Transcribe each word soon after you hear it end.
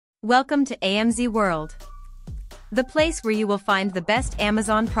Welcome to AMZ World, the place where you will find the best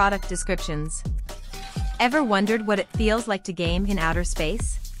Amazon product descriptions. Ever wondered what it feels like to game in outer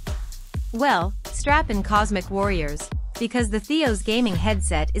space? Well, strap in Cosmic Warriors, because the Gtheos gaming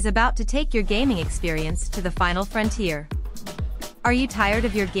headset is about to take your gaming experience to the final frontier. Are you tired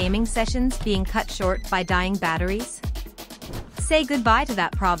of your gaming sessions being cut short by dying batteries? Say goodbye to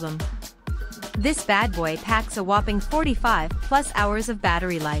that problem. This bad boy packs a whopping 45+ hours of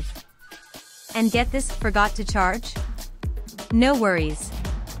battery life. And get this, forgot to charge? No worries.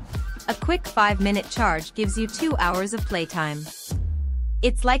 A quick 5-minute charge gives you 2 hours of playtime.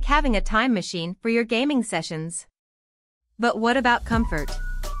 It's like having a time machine for your gaming sessions. But what about comfort?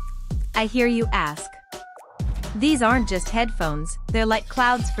 I hear you ask. These aren't just headphones, they're like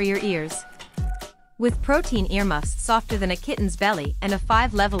clouds for your ears. With protein earmuffs softer than a kitten's belly and a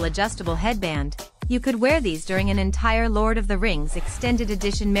 5-level adjustable headband, you could wear these during an entire Lord of the Rings Extended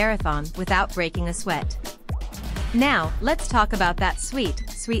Edition marathon without breaking a sweat. Now, let's talk about that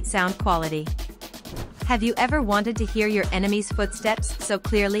sweet sound quality. Have you ever wanted to hear your enemy's footsteps so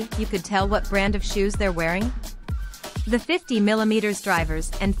clearly you could tell what brand of shoes they're wearing? The 50mm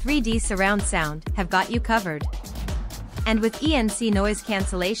drivers and 3D surround sound have got you covered. And with ENC noise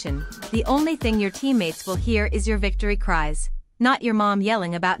cancellation, the only thing your teammates will hear is your victory cries, not your mom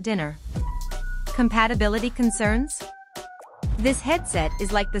yelling about dinner. Compatibility concerns? This headset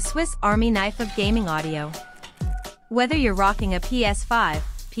is like the Swiss Army knife of gaming audio. Whether you're rocking a PS5,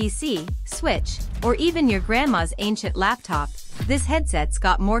 PC, Switch, or even your grandma's ancient laptop, this headset's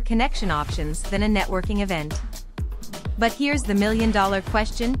got more connection options than a networking event. But here's the million-dollar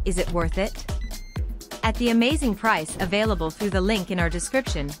question, is it worth it? At the amazing price available through the link in our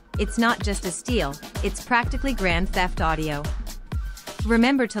description, it's not just a steal, it's practically grand theft audio.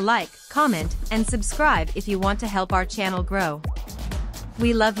 Remember to like, comment, and subscribe if you want to help our channel grow.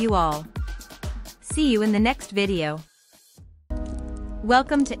 We love you all. See you in the next video.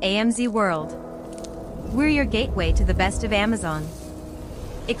 Welcome to AMZ World. We're your gateway to the best of Amazon.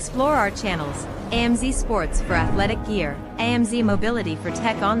 Explore our channels, AMZ Sports for athletic gear, AMZ Mobility for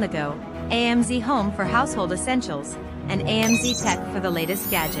tech on the go, AMZ Home for household essentials, and AMZ Tech for the latest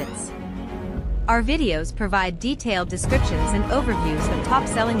gadgets. Our videos provide detailed descriptions and overviews of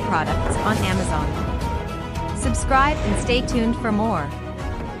top-selling products on Amazon. Subscribe and stay tuned for more.